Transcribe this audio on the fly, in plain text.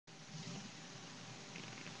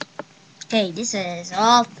Okay, this is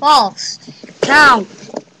all false. Count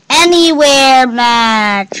anywhere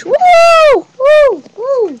match. Woo! Woo!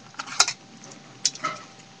 Woo!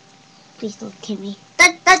 Please don't kill me.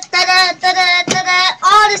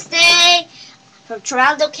 Honestly, from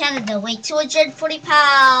Toronto, Canada, weigh 240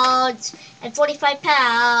 pounds and 45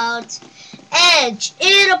 pounds. Edge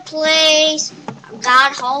in a place,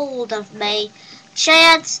 got hold of me.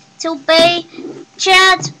 Chance to be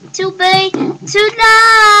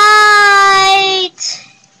tonight.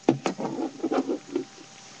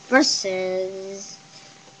 Versus,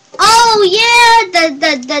 oh yeah,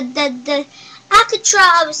 the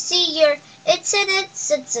Alcatraz. See your, it's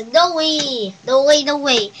a no way.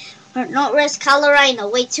 Not West Carolina,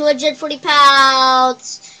 weigh 240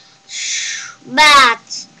 pounds.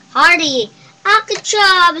 Matt Hardy,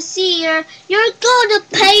 Alcatraz. See your, you're gonna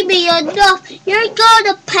pay me enough. You're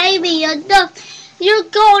gonna pay me enough.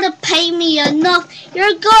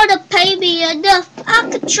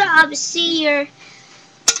 Alcatraz. See your.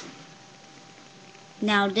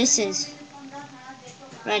 Now this is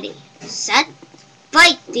ready, set,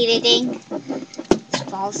 fight, ding.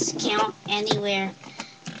 False count anywhere.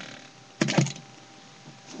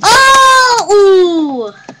 Oh,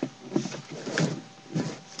 ooh.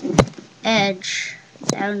 Edge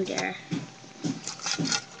down there.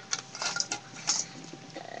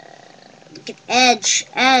 Look at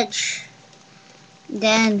Edge.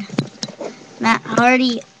 Then Matt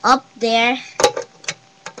Hardy up there.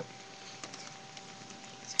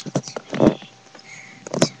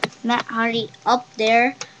 Matt Hardy up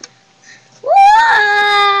there.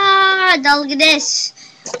 Whoa! Look at this.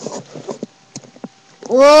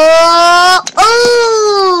 Whoa!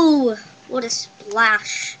 Oh! What a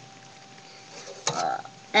splash.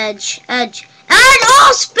 Edge. And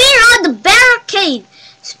oh! Spear on the barricade!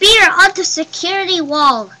 Spear on the security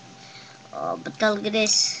wall. Oh, but look at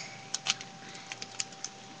this.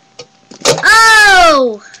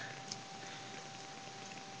 Oh!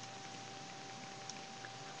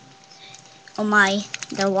 Oh my,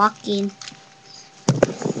 they're walking.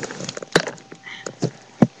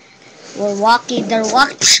 They're walking.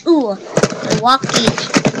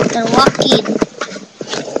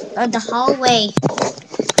 On the hallway.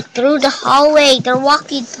 Through the hallway. They're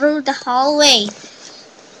walking through the hallway.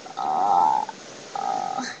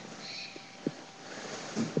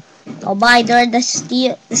 Oh my, they're in the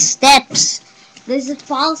steps. This is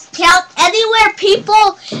false count anywhere,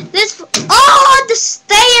 people. This on the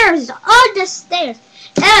stairs.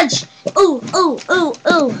 Edge. Ooh.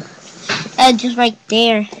 Edge is right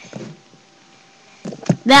there.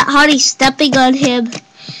 Matt Hardy stepping on him.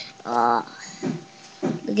 Look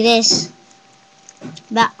at this.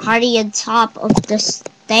 Matt Hardy on top of the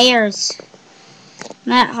stairs.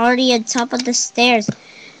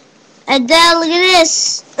 And then look at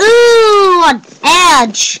this. Ooh, on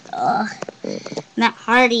Edge. Matt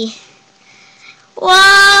Hardy.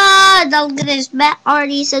 Wow, now look at this. Matt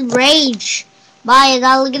Hardy's in rage. Bye,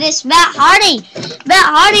 now look at this. Matt Hardy.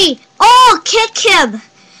 Oh, kick him.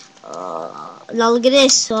 Now look at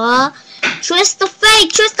this. Twist the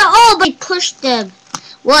fake. Oh, but he pushed him.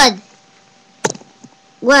 One.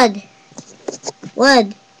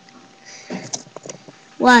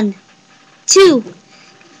 1, 2.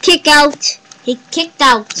 Kick out. He kicked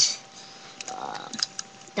out.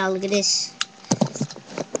 Now look at this.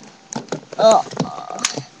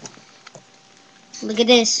 Look at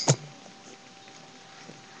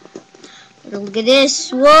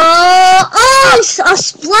this. Whoa! Oh, a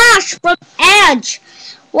splash from Edge.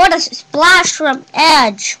 What a splash from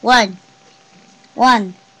Edge. 1,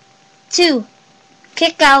 2.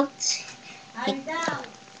 Kick out.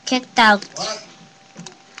 Kicked out.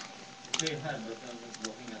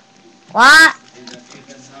 What?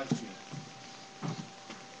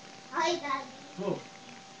 Hi,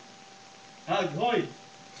 Daddy.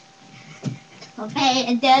 Okay,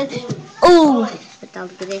 and then, ooh, but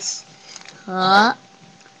look at this. Oh,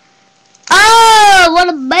 what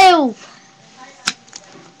a move!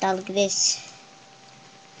 Now look at this.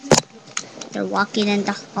 They're walking in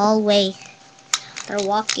the hallway.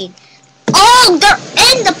 Oh, they're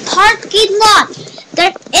in the parking lot.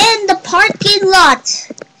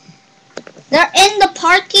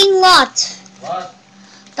 What?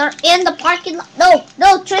 They're in the parking lot.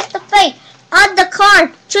 No, twist the fake. On the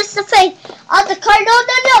car.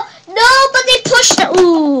 No, but they pushed it.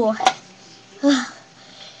 Ooh.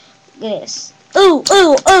 This. Ooh.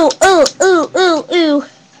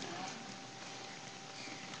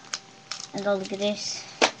 And look at this.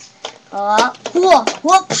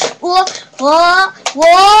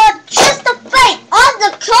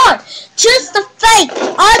 Just the fake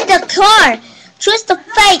on the car. Twist the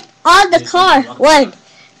fate on the car. 1,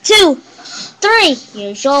 2, 3.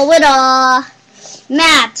 Here's your winner.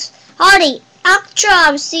 Matt Hardy,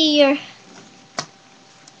 Actra, see you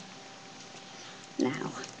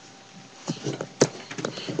now.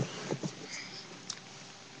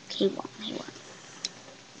 He won.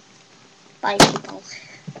 Bye, people.